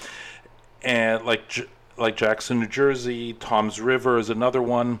term, and like Jackson, New Jersey, Toms River is another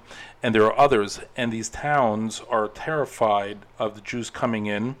one, and there are others. And these towns are terrified of the Jews coming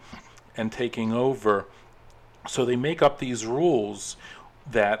in and taking over. So they make up these rules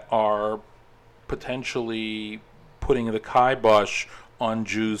that are potentially putting the kibosh on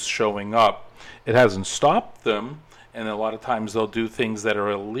Jews showing up. It hasn't stopped them. and a lot of times they'll do things that are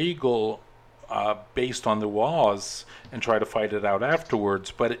illegal based on the laws and try to fight it out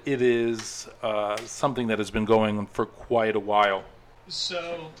afterwards. But it is something that has been going on for quite a while.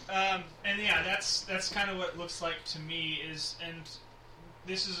 So, and yeah, that's kind of what it looks like to me is, and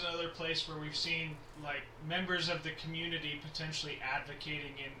this is another place where we've seen like members of the community potentially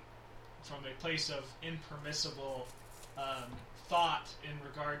advocating from a place of impermissible thought in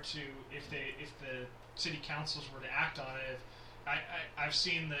regard to if the city councils were to act on it. I've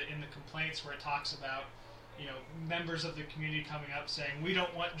seen in the complaints where it talks about, you know, members of the community coming up saying we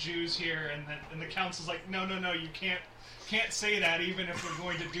don't want Jews here, and the council's like, no, you can't say that even if we're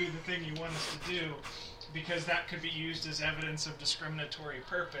going to do the thing you want us to do, because that could be used as evidence of discriminatory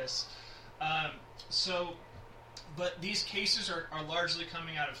purpose. But these cases are largely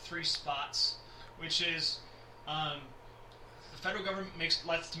coming out of three spots, which is the federal government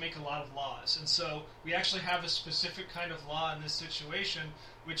likes to make a lot of laws, and so we actually have a specific kind of law in this situation,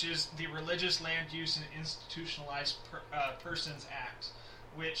 which is the Religious Land Use and Institutionalized Persons Act,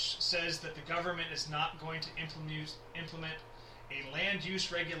 which says that the government is not going to implement a land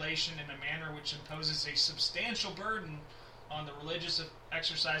use regulation in a manner which imposes a substantial burden on the religious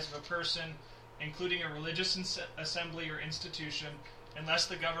exercise of a person, including a religious assembly or institution, unless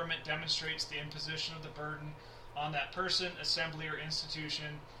the government demonstrates the imposition of the burden on that person, assembly, or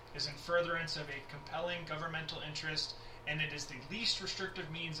institution is in furtherance of a compelling governmental interest, and it is the least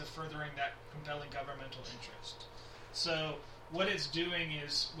restrictive means of furthering that compelling governmental interest. So what it's doing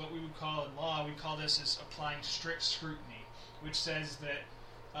is what we would call in law, we call this as applying strict scrutiny, which says that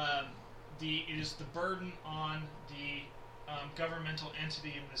it is the burden on the governmental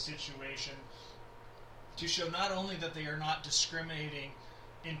entity in the situation to show not only that they are not discriminating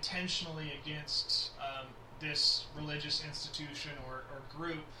intentionally against this religious institution or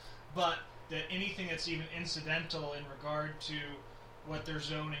group, but that anything that's even incidental in regard to what their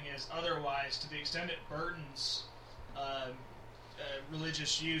zoning is otherwise, to the extent it burdens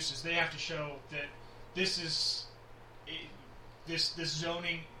religious use, is they have to show that this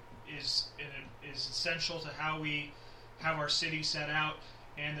zoning is essential to how we have our city set out,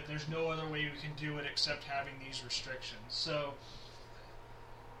 and that there's no other way we can do it except having these restrictions. So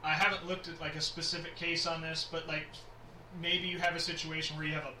I haven't looked at like a specific case on this, but like maybe you have a situation where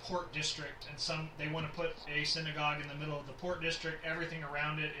you have a port district and they want to put a synagogue in the middle of the port district. Everything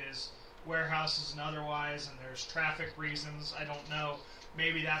around it is warehouses and otherwise, and there's traffic reasons. I don't know.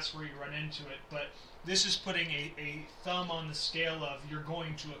 Maybe that's where you run into it. But this is putting a thumb on the scale of you're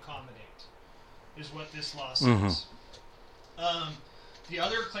going to accommodate, is what this law says. The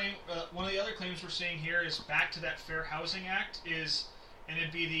other claim, one of the other claims we're seeing here is back to that Fair Housing Act and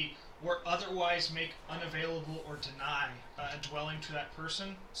it'd be or otherwise make unavailable or deny a dwelling to that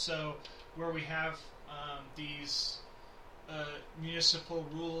person. So where we have these municipal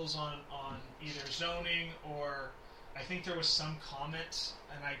rules on either zoning, or I think there was some comment,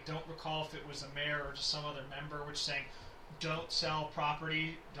 and I don't recall if it was a mayor or just some other member, which saying don't sell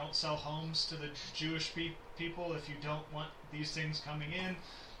property, don't sell homes to the Jewish people if you don't want these things coming in.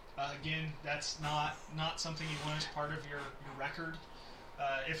 Again, that's not something you want as part of your record.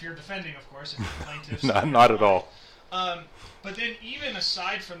 If you're defending, of course, if you're plaintiffs. Not at all. But then even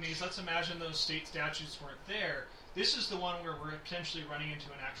aside from these, let's imagine those state statutes weren't there. This is the one where we're potentially running into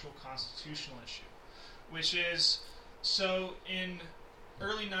an actual constitutional issue, which is, so in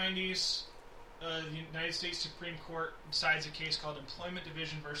early 90s, the United States Supreme Court decides a case called Employment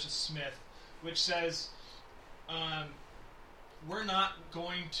Division versus Smith, which says we're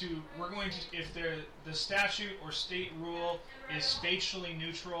going to, if the statute or state rule is spatially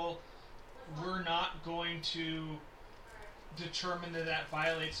neutral, we're not going to determine that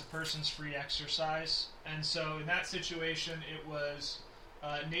violates a person's free exercise. And so in that situation, it was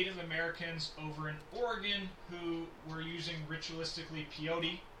Native Americans over in Oregon who were using ritualistically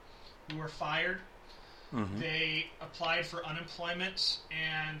peyote, who were fired. Mm-hmm. They applied for unemployment,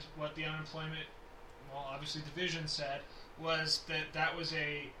 and what the unemployment, well, obviously division said, was that was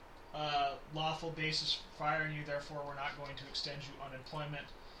a lawful basis for firing you, therefore we're not going to extend you unemployment.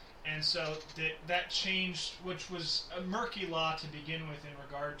 And so that changed, which was a murky law to begin with in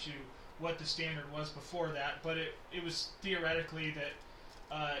regard to what the standard was before that, but it was theoretically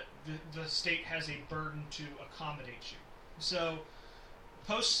that the state has a burden to accommodate you. So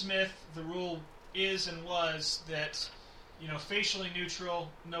post-Smith, the rule is and was that, facially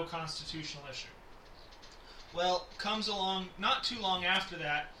neutral, no constitutional issue. Well, comes along not too long after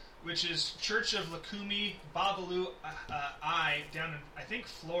that, which is Church of Lukumi Babalu I down in, I think,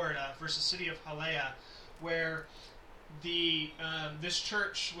 Florida versus City of Hialeah, where this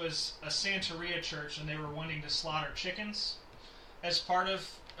church was a Santeria church, and they were wanting to slaughter chickens as part of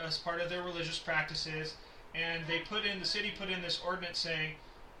their religious practices, and the city put in this ordinance saying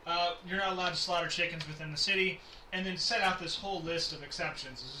you're not allowed to slaughter chickens within the city, and then set out this whole list of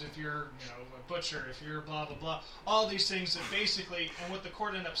exceptions. This is if you're a butcher, if you're blah blah blah, all these things that basically, and what the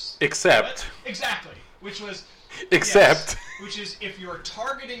court ended up except exactly, which was except which is if you're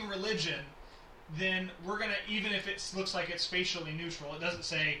targeting religion, then we're gonna, even if it looks like it's facially neutral, it doesn't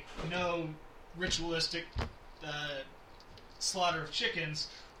say no ritualistic slaughter of chickens,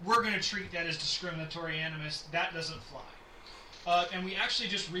 we're going to treat that as discriminatory animus. That doesn't fly. And we actually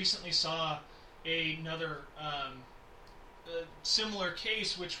just recently saw another similar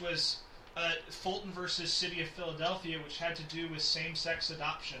case, which was Fulton versus City of Philadelphia, which had to do with same-sex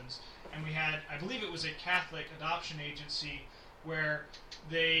adoptions. And we had, I believe it was a Catholic adoption agency, where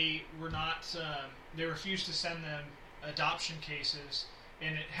they were not, they refused to send them adoption cases,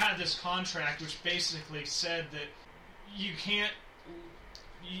 and it had this contract which basically said that you've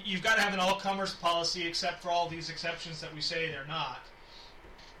got to have an all-comers policy except for all these exceptions that we say they're not,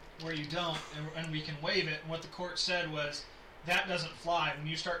 where you don't, and we can waive it. And what the court said was, that doesn't fly. When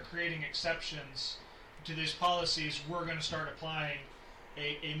you start creating exceptions to these policies, we're going to start applying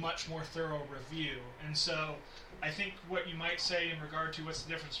a much more thorough review. And so I think what you might say in regard to what's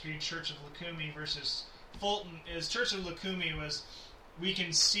the difference between Church of Lukumi versus Fulton is Church of Lukumi was, we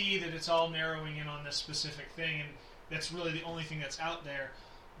can see that it's all narrowing in on this specific thing, and that's really the only thing that's out there,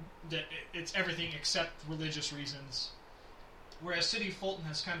 that it's everything except religious reasons. Whereas City of Fulton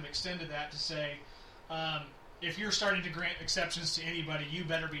has kind of extended that to say, if you're starting to grant exceptions to anybody, you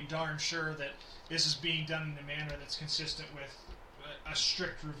better be darn sure that this is being done in a manner that's consistent with a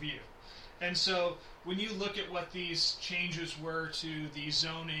strict review. And so when you look at what these changes were to the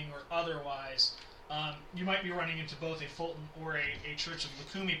zoning or otherwise, you might be running into both a Fulton or a Church of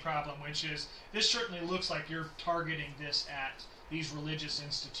Lukumi problem, which is, this certainly looks like you're targeting this at these religious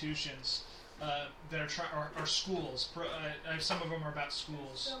institutions that are schools. Some of them are about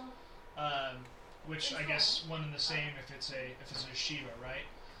schools, which I guess one and the same if it's a yeshiva, right?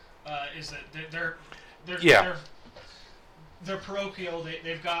 Is that they're parochial.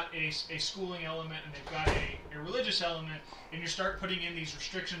 They've got a schooling element, and they've got a religious element, and you start putting in these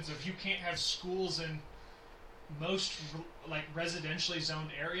restrictions of you can't have schools in most residentially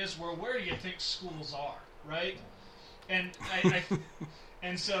zoned areas. Well, where do you think schools are, right? And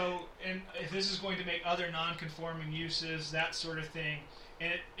and if this is going to make other non-conforming uses, that sort of thing,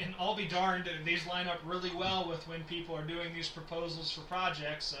 and I'll be darned, these line up really well with when people are doing these proposals for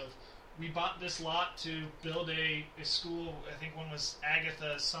projects of, we bought this lot to build a school. I think one was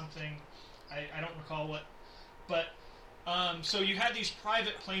Agatha something. I don't recall what. But, so you had these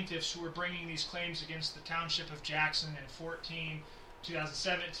private plaintiffs who were bringing these claims against the Township of Jackson in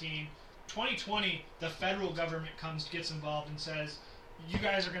 2017. 2020, the federal government gets involved and says, you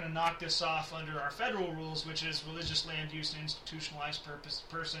guys are going to knock this off under our federal rules, which is religious land use and institutionalized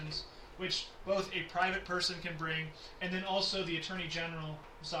persons, which both a private person can bring, and then also the Attorney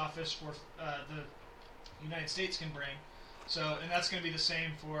General's office for the United States can bring. So, and that's going to be the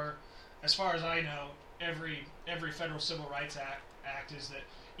same for, as far as I know, every federal civil rights act is that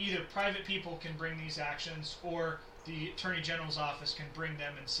either private people can bring these actions, or the Attorney General's office can bring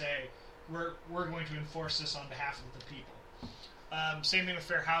them and say, we're going to enforce this on behalf of the people. Same thing with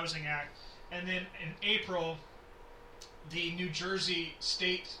Fair Housing Act. And then in April, the New Jersey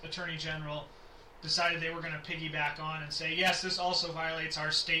State Attorney General decided they were going to piggyback on and say, yes, this also violates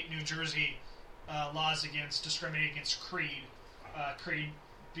our state New Jersey laws against discriminating against creed, creed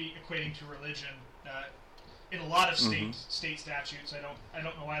equating to religion. In a lot of state statutes, I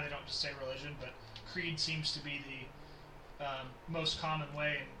don't know why they don't just say religion, but creed seems to be the most common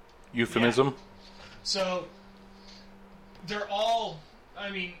way. Euphemism. Yeah. So they're all,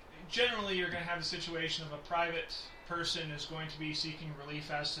 generally you're going to have a situation of a private person is going to be seeking relief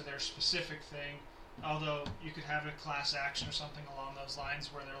as to their specific thing, although you could have a class action or something along those lines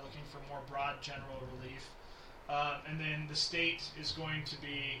where they're looking for more broad general relief. And then the state is going to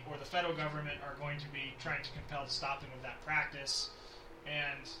be, or the federal government are going to be trying to compel the stopping of that practice.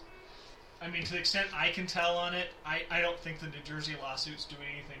 And to the extent I can tell on it, I don't think the New Jersey lawsuit's doing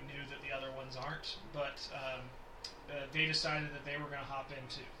anything new that the other ones aren't, but they decided that they were going to hop in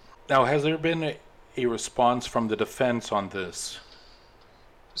too. Now, has there been a response from the defense on this?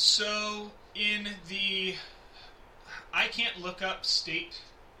 So, I can't look up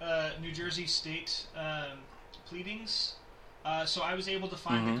New Jersey state pleadings, so I was able to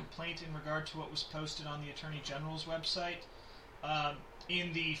find the complaint in regard to what was posted on the Attorney General's website.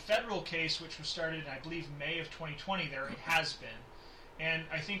 in the federal case, which was started in, I believe, May of 2020, there has been. And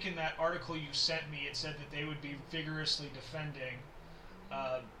I think in that article you sent me, it said that they would be vigorously defending.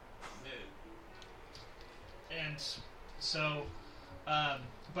 And so,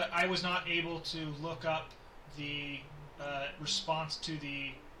 but I was not able to look up the response to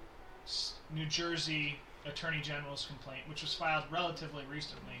the New Jersey Attorney General's complaint, which was filed relatively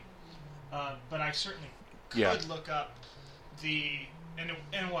recently. But I certainly could look up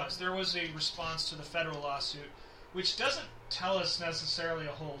there was a response to the federal lawsuit, which doesn't tell us necessarily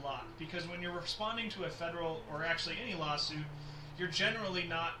a whole lot, because when you're responding to a federal, or actually any lawsuit, you're generally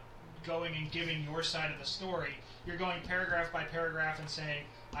not going and giving your side of the story. You're going paragraph by paragraph and saying,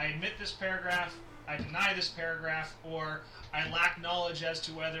 I admit this paragraph, I deny this paragraph, or I lack knowledge as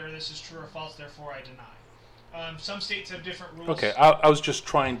to whether this is true or false, therefore I deny. Some states have different rules. Okay, I was just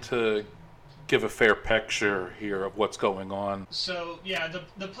trying to give a fair picture here of what's going on. So, yeah,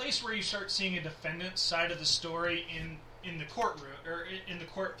 the place where you start seeing a defendant's side of the story in the courtroom, or in the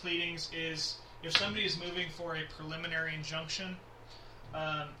court pleadings, is if somebody is moving for a preliminary injunction,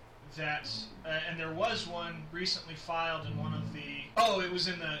 and there was one recently filed in one of the,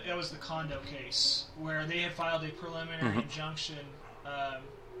 it was the condo case, where they had filed a preliminary injunction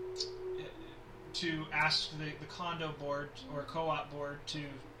to ask the condo board or co-op board to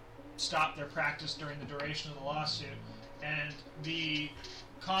stop their practice during the duration of the lawsuit, and the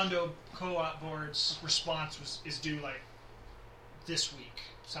condo co-op board's response is due like this week,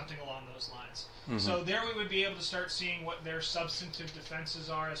 something along those lines. So there we would be able to start seeing what their substantive defenses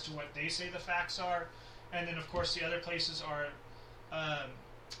are as to what they say the facts are, and then of course the other places are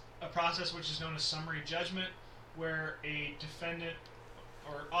a process which is known as summary judgment, where a defendant,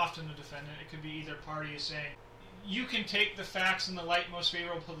 or often a defendant, it could be either party, is saying, you can take the facts in the light most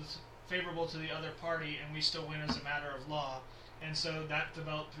favorable to the other party, and we still win as a matter of law. And so that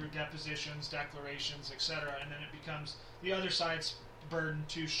developed through depositions, declarations, etc., and then it becomes the other side's burden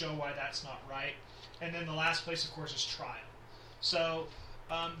to show why that's not right. And then the last place, of course, is trial. So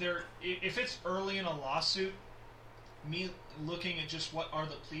if it's early in a lawsuit, me looking at just what are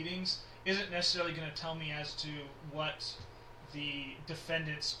the pleadings isn't necessarily going to tell me as to what the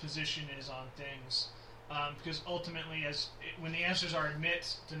defendant's position is on things. Because ultimately, when the answers are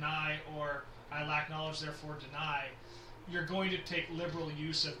admit, deny, or I lack knowledge, therefore deny, you're going to take liberal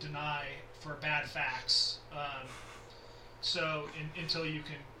use of deny for bad facts. Until you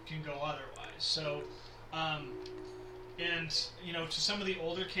can go otherwise. So, to some of the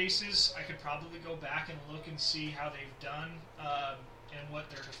older cases, I could probably go back and look and see how they've done and what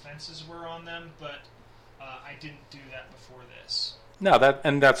their defenses were on them. But I didn't do that before this. No,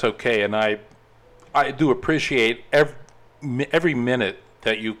 that's okay, and I do appreciate every minute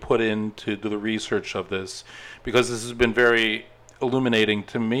that you put into the research of this, because this has been very illuminating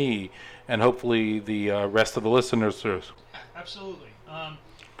to me, and hopefully the rest of the listeners are. Absolutely.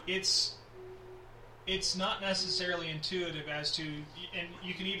 It's not necessarily intuitive as to, and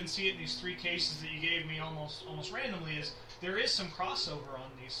you can even see it in these three cases that you gave me almost randomly, is there is some crossover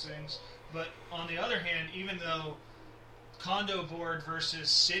on these things, but on the other hand, even though condo board versus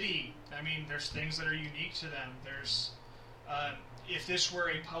city, I mean, there's things that are unique to them. There's, if this were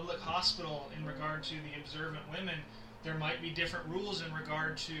a public hospital in regard to the observant women, there might be different rules in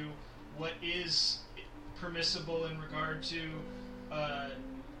regard to what is permissible in regard to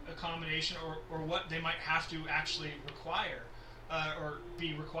accommodation, or what they might have to actually require or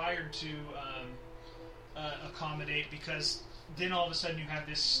be required to accommodate, because then all of a sudden you have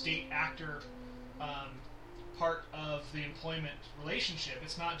this state actor part of the employment relationship.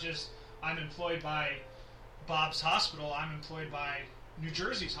 It's not just I'm employed by Bob's hospital, I'm employed by New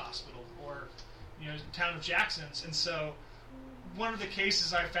Jersey's hospital, or town of Jackson's. And so one of the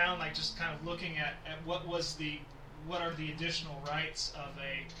cases I found, like just kind of looking at what are the additional rights of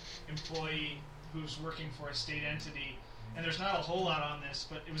a employee who's working for a state entity, and there's not a whole lot on this,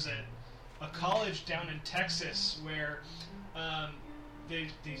 but it was a college down in Texas where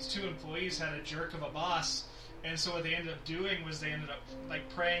these two employees had a jerk of a boss, and so what they ended up doing was they ended up like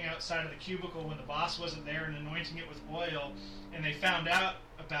praying outside of the cubicle when the boss wasn't there and anointing it with oil, and they found out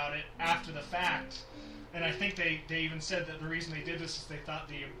about it after the fact. And I think they even said that the reason they did this is they thought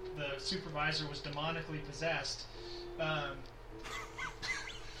the supervisor was demonically possessed.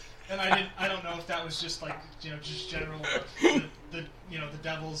 And I don't know if that was just like just general the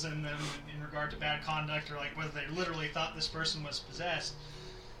devils in them in regard to bad conduct, or like whether they literally thought this person was possessed.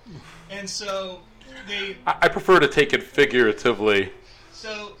 And so I prefer to take it figuratively.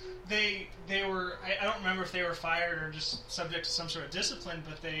 So they were, I don't remember if they were fired or just subject to some sort of discipline,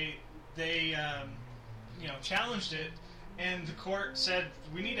 but they challenged it, And the court said,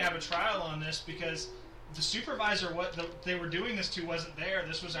 we need to have a trial on this because the supervisor, they were doing this to, wasn't there.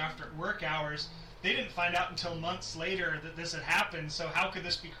 This was after work hours. They didn't find out until months later that this had happened. So how could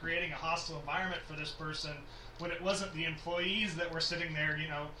this be creating a hostile environment for this person when it wasn't the employees that were sitting there,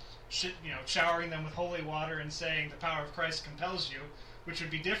 showering them with holy water and saying the power of Christ compels you, which would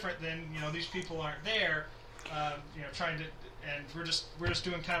be different than, these people aren't there, trying to, and we're just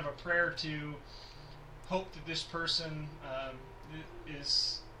doing kind of a prayer to hope that this person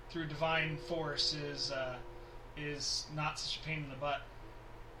is through divine force is not such a pain in the butt.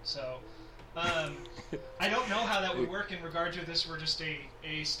 So I don't know how that would work in regard to if this were just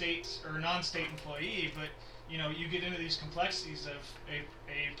a state or non-state employee, but you get into these complexities of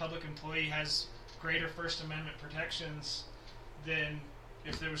a public employee has greater First Amendment protections than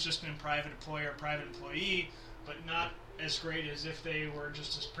if there was just a private employer or private employee, but not as great as if they were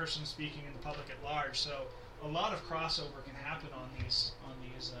just a person speaking in the public at large. So a lot of crossover can happen on these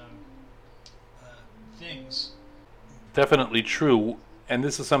things. Definitely true. And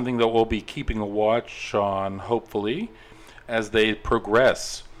this is something that we'll be keeping a watch on, hopefully, as they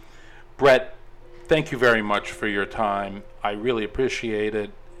progress. Brett, thank you very much for your time. I really appreciate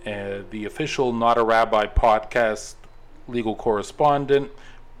it. The official Not a Rabbi podcast legal correspondent,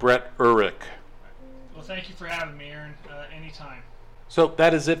 Brett Urich. Well, thank you for having me, Aaron. Anytime. So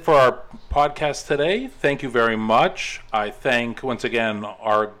that is it for our podcast today. Thank you very much. I thank, once again,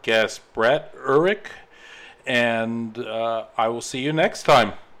 our guest, Brett Urich, and I will see you next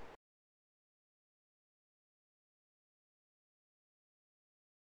time.